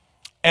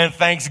and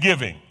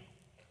thanksgiving.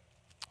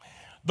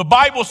 The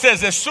Bible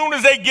says as soon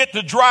as they get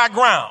to dry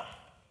ground,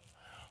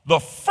 the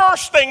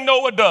first thing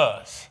Noah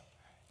does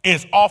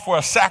is offer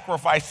a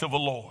sacrifice to the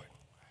Lord.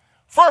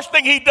 First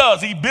thing he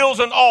does, he builds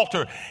an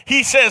altar.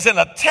 He says in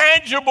a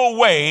tangible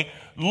way,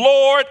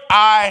 Lord,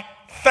 I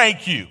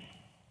thank you.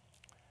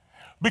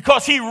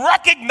 Because he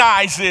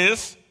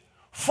recognizes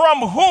from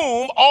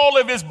whom all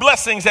of his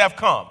blessings have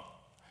come.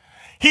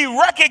 He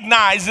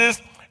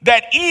recognizes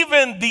that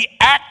even the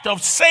act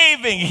of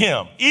saving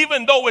him,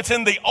 even though it's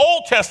in the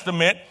Old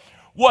Testament,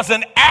 was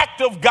an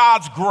act of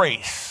God's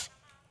grace.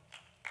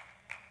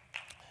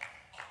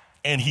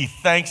 And he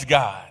thanks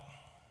God.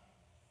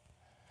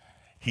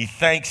 He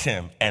thanks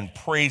him and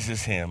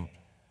praises him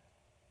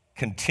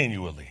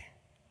continually.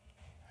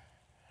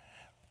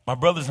 My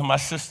brothers and my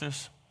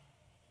sisters,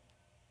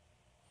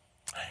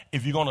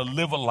 if you're going to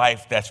live a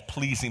life that's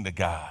pleasing to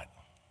God,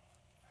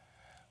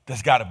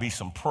 there's got to be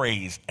some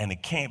praise, and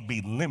it can't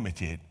be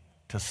limited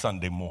to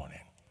Sunday morning.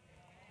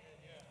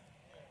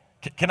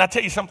 Can I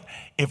tell you something?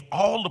 If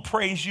all the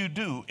praise you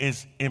do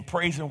is in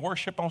praise and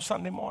worship on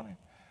Sunday morning,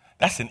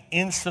 that's an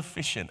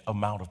insufficient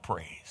amount of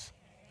praise.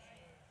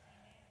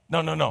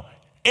 No.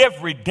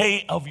 Every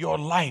day of your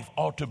life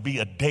ought to be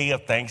a day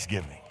of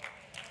thanksgiving.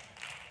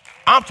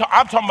 I'm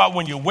talking about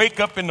when you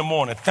wake up in the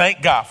morning,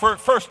 thank God.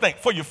 First thing,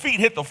 before your feet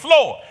hit the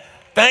floor,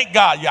 thank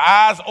God. Your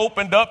eyes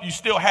opened up. You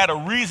still had a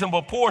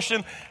reasonable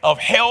portion of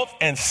health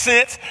and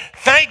sense.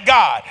 Thank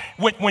God.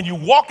 When you're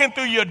walking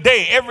through your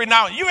day every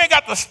now and then, you ain't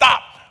got to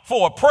stop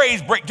for a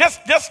praise break.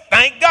 Just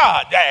thank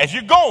God as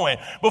you're going.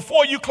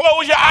 Before you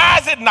close your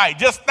eyes at night,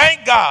 just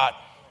thank God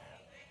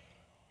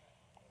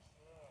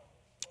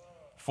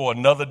for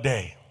another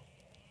day.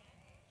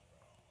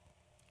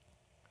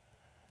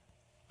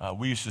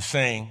 We used to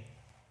sing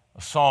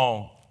a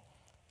song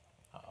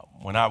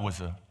when I was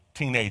a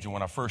teenager,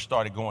 when I first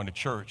started going to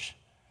church,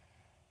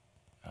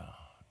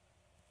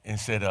 and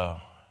said,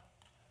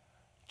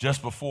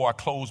 just before I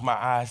close my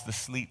eyes to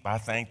sleep, I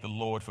thank the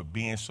Lord for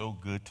being so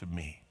good to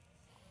me.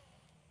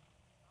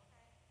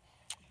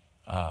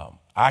 I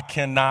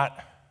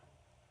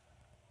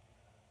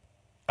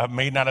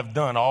may not have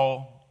done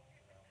all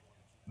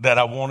that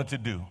I wanted to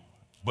do,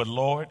 but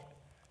Lord,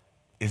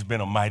 it's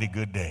been a mighty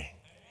good day.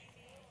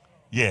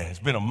 Yeah, it's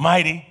been a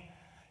mighty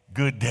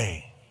good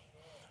day,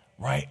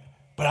 right?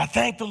 But I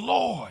thank the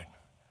Lord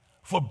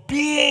for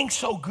being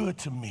so good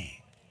to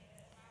me.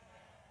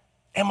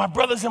 And my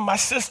brothers and my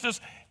sisters,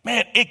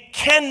 man, it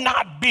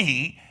cannot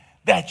be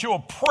that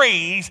your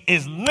praise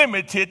is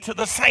limited to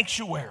the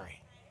sanctuary.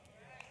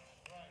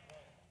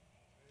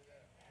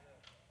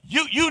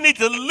 You need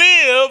to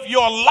live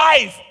your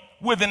life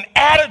with an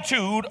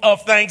attitude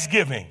of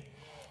thanksgiving.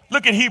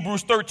 Look at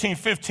Hebrews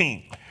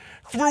 13:15.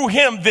 Through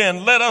him,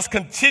 then, let us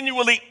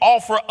continually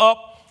offer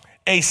up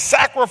a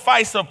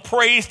sacrifice of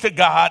praise to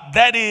God,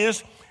 that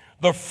is,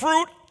 the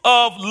fruit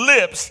of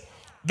lips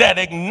that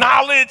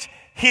acknowledge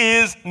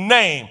his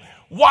name.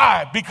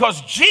 Why?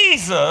 Because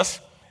Jesus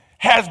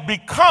has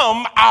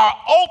become our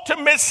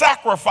ultimate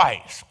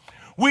sacrifice.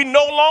 We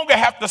no longer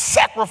have to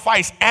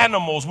sacrifice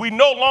animals. We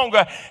no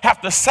longer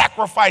have to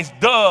sacrifice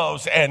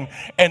doves and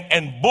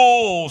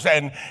bulls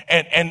and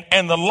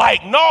the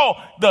like. No,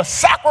 the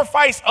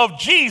sacrifice of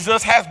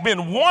Jesus has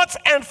been once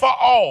and for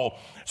all.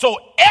 So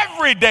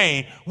every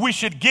day we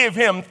should give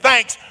him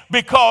thanks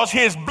because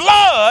his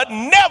blood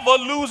never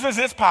loses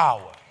its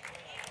power.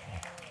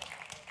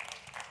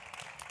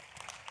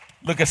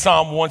 Look at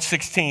Psalm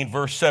 116,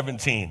 verse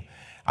 17.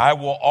 I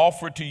will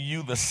offer to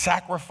you the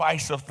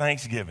sacrifice of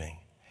thanksgiving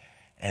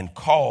and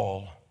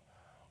call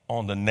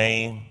on the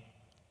name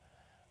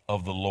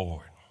of the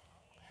Lord.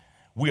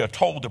 We are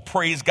told to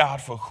praise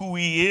God for who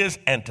he is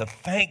and to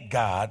thank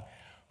God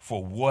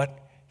for what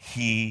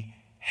he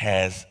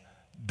has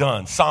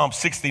done. Psalm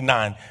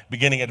 69,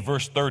 beginning at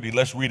verse 30.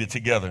 Let's read it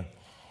together.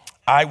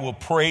 I will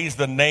praise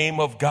the name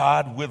of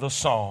God with a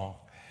song.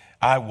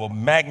 I will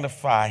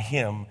magnify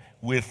him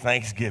with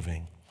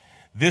thanksgiving.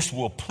 This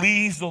will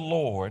please the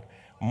Lord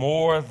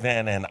more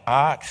than an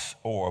ox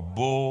or a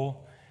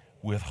bull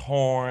with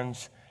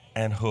horns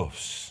and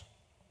hoofs.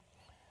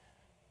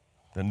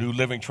 The New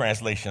Living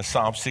Translation,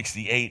 Psalm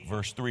 68,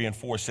 verse 3 and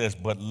 4 says,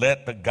 but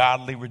let the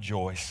godly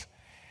rejoice.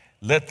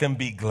 Let them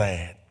be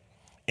glad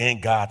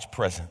in God's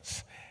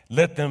presence.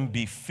 Let them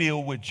be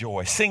filled with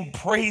joy. Sing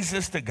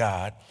praises to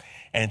God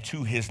and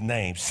to his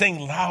name. Sing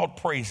loud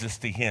praises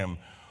to him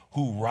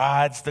who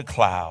rides the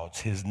clouds.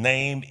 His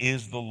name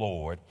is the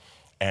Lord,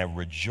 and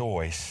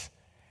rejoice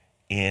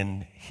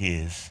in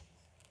his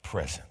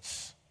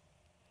presence.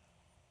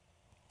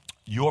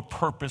 Your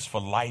purpose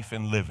for life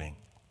and living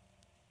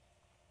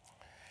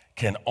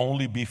can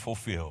only be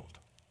fulfilled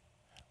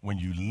when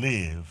you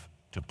live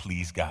to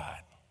please God.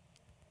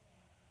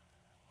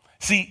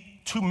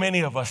 See, too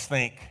many of us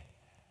think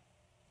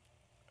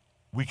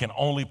we can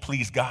only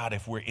please God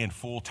if we're in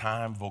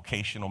full-time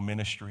vocational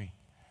ministry.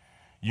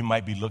 You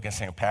might be looking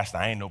saying, Pastor,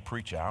 I ain't no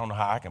preacher. I don't know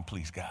how I can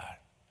please God.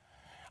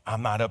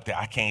 I'm not up there.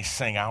 I can't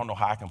sing. I don't know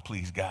how I can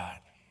please God.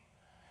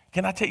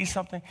 Can I tell you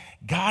something?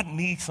 God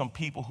needs some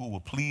people who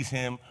will please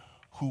him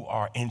who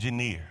are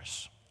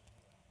engineers.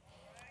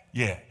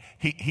 Yeah,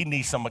 he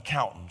needs some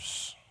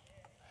accountants.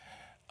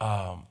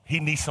 He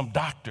needs some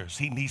doctors.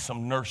 He needs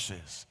some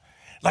nurses.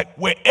 Like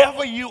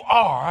wherever you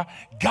are,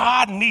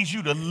 God needs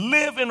you to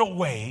live in a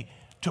way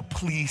to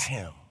please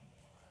him,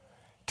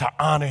 to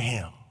honor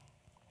him.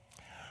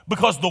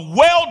 Because the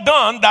well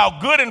done, thou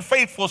good and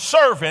faithful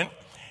servant,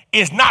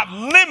 is not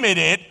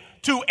limited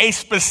to a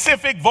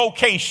specific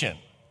vocation.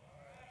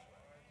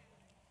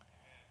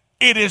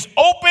 It is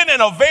open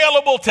and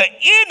available to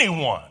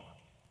anyone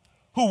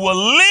who will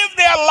live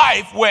their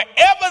life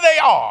wherever they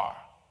are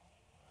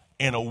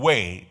in a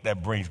way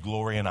that brings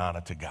glory and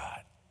honor to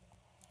God.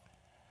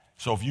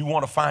 So if you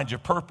want to find your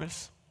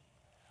purpose,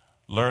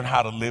 learn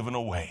how to live in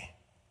a way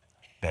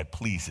that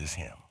pleases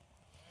him.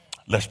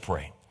 Let's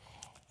pray.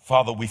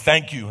 Father, we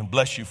thank you and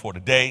bless you for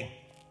today.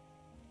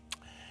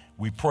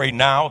 We pray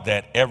now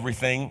that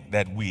everything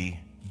that we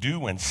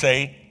do and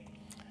say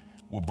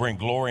will bring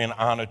glory and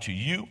honor to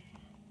you.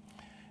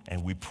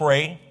 And we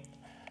pray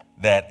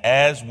that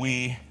as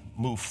we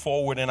move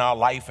forward in our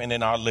life and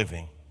in our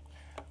living,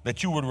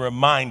 that you would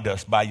remind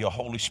us by your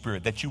Holy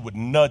Spirit, that you would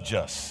nudge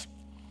us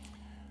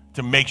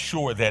to make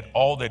sure that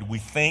all that we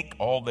think,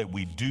 all that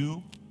we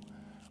do,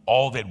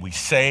 all that we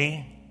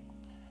say,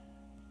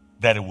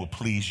 that it will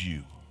please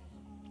you.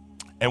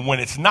 And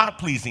when it's not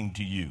pleasing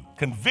to you,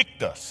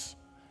 convict us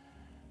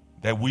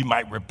that we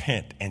might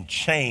repent and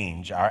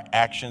change our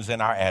actions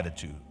and our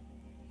attitude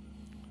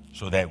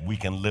so that we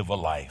can live a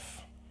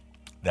life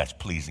that's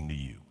pleasing to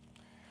you.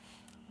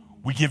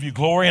 We give you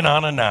glory and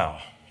honor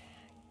now.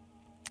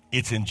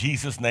 It's in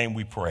Jesus' name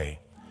we pray.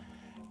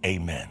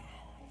 Amen.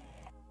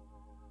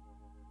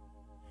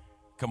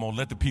 Come on,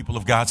 let the people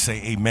of God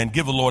say amen.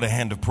 Give the Lord a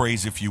hand of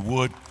praise if you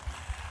would.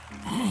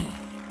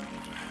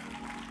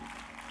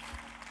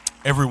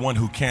 Everyone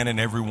who can and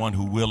everyone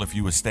who will, if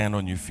you would stand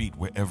on your feet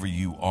wherever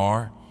you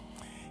are.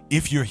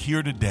 If you're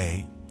here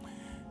today,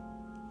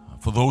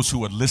 for those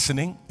who are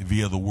listening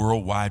via the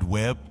World Wide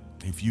Web,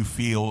 if you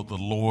feel the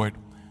Lord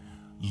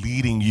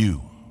leading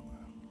you,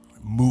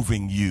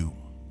 moving you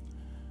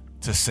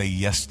to say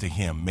yes to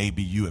him,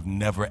 maybe you have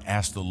never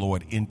asked the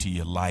Lord into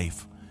your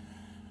life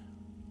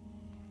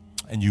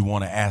and you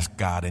want to ask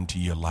God into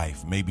your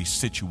life. Maybe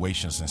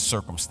situations and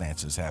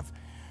circumstances have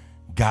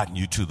gotten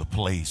you to the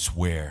place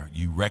where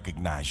you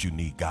recognize you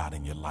need God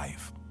in your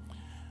life.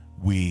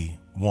 We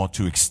want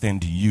to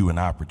extend to you an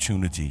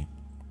opportunity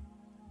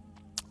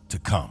to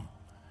come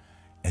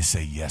and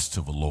say yes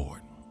to the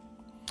Lord.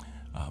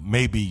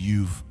 Maybe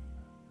you've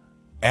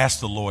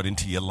asked the Lord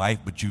into your life,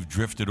 but you've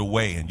drifted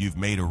away and you've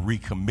made a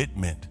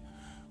recommitment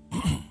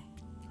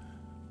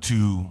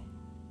to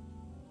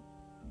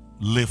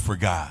live for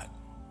God,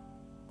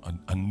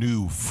 a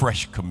new,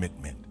 fresh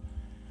commitment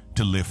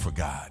to live for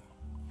God.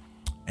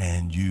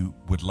 And you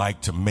would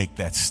like to make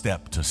that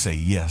step to say,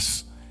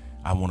 yes,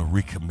 I want to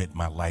recommit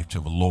my life to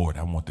the Lord.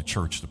 I want the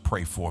church to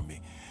pray for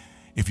me.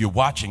 If you're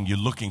watching, you're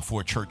looking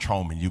for a church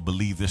home and you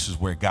believe this is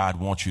where God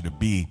wants you to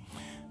be.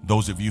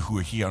 Those of you who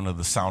are here under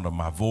the sound of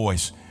my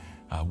voice,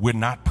 we're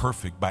not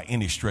perfect by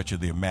any stretch of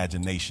the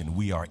imagination.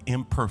 We are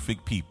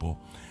imperfect people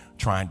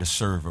trying to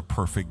serve a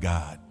perfect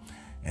God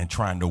and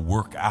trying to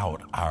work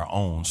out our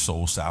own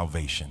soul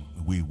salvation.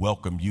 We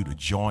welcome you to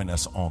join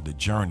us on the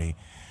journey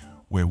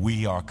where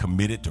we are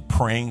committed to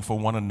praying for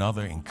one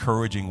another,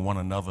 encouraging one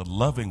another,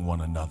 loving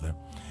one another,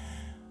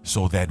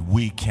 so that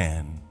we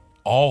can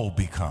all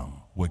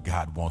become what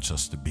God wants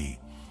us to be.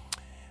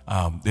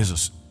 There's a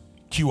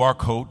QR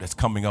code that's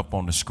coming up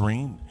on the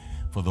screen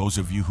for those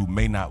of you who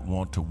may not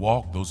want to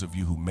walk, those of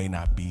you who may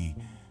not be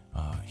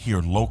here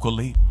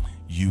locally.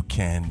 You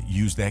can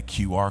use that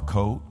QR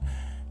code.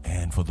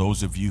 And for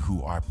those of you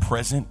who are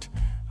present,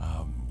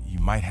 you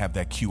might have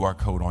that QR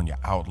code on your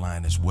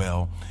outline as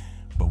well.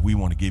 But we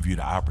want to give you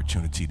the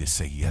opportunity to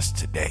say yes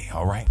today,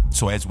 all right?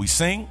 So as we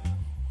sing,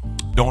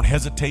 don't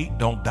hesitate,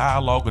 don't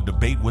dialogue or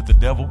debate with the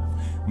devil.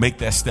 Make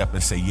that step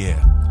and say,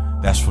 yeah,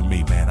 that's for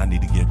me, man. I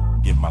need to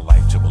give my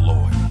life to the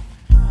Lord.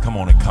 Come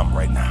on and come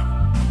right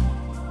now.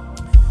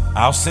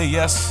 I'll say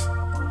yes.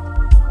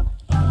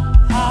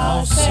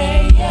 I'll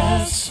say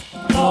yes,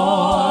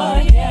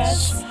 Lord,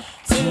 yes,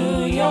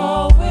 to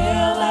your will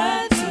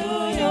and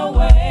to your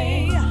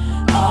way.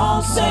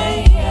 I'll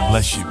say yes.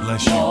 Bless you,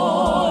 bless you.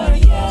 Lord,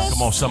 yes.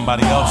 Come on,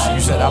 somebody else.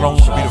 You said, I don't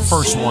want to be the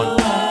first one.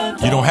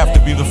 You don't have to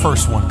be the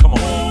first one. Come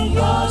on. When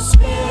your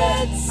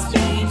spirit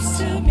speaks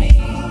to me,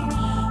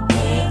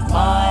 with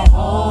my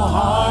whole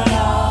heart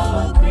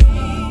I'll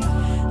agree,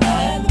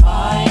 and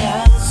my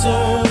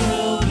answer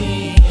will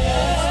be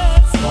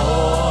yes,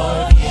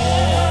 Lord,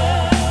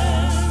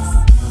 yes.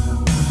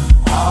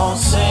 I'll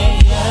say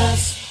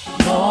yes,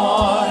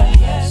 Lord,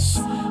 yes,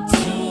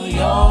 to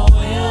your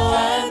will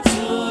and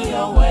to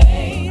your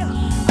way.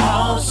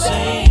 I'll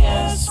say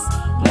yes,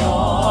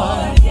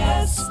 Lord,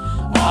 yes,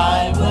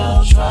 I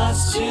will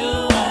trust you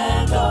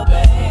and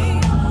obey.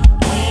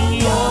 When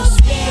your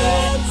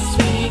spirit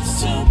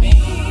speaks to me,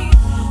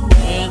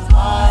 with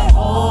my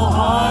whole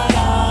heart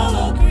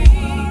I'll agree,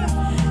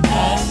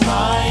 and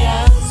my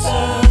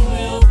answer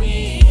will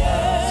be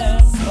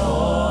yes,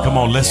 Lord. Come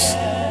on, let's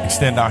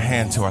extend our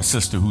hand to our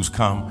sister who's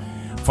come.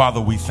 Father,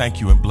 we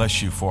thank you and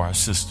bless you for our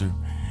sister.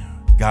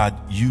 God,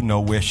 you know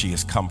where she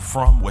has come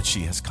from, what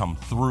she has come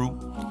through.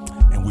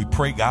 And we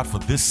pray, God, for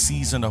this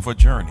season of her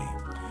journey,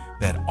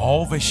 that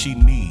all that she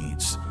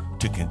needs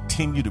to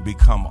continue to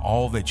become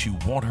all that you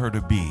want her to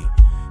be,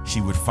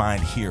 she would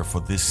find here for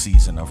this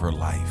season of her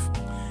life.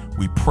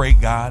 We pray,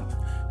 God,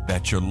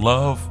 that your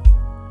love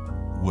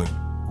would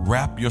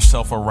wrap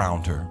yourself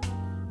around her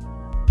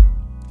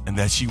and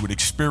that she would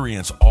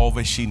experience all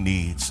that she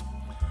needs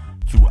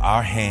through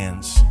our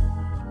hands,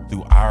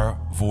 through our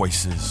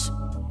voices,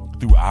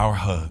 through our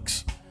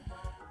hugs,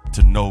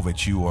 to know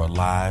that you are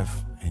alive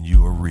and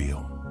you are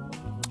real.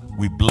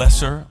 We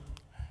bless her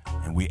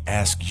and we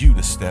ask you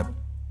to step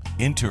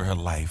into her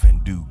life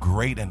and do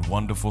great and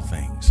wonderful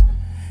things.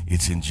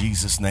 It's in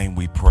Jesus' name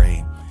we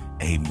pray.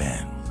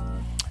 Amen.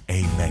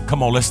 Amen.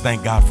 Come on, let's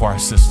thank God for our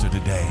sister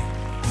today.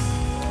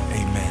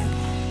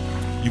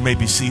 Amen. You may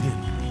be seated.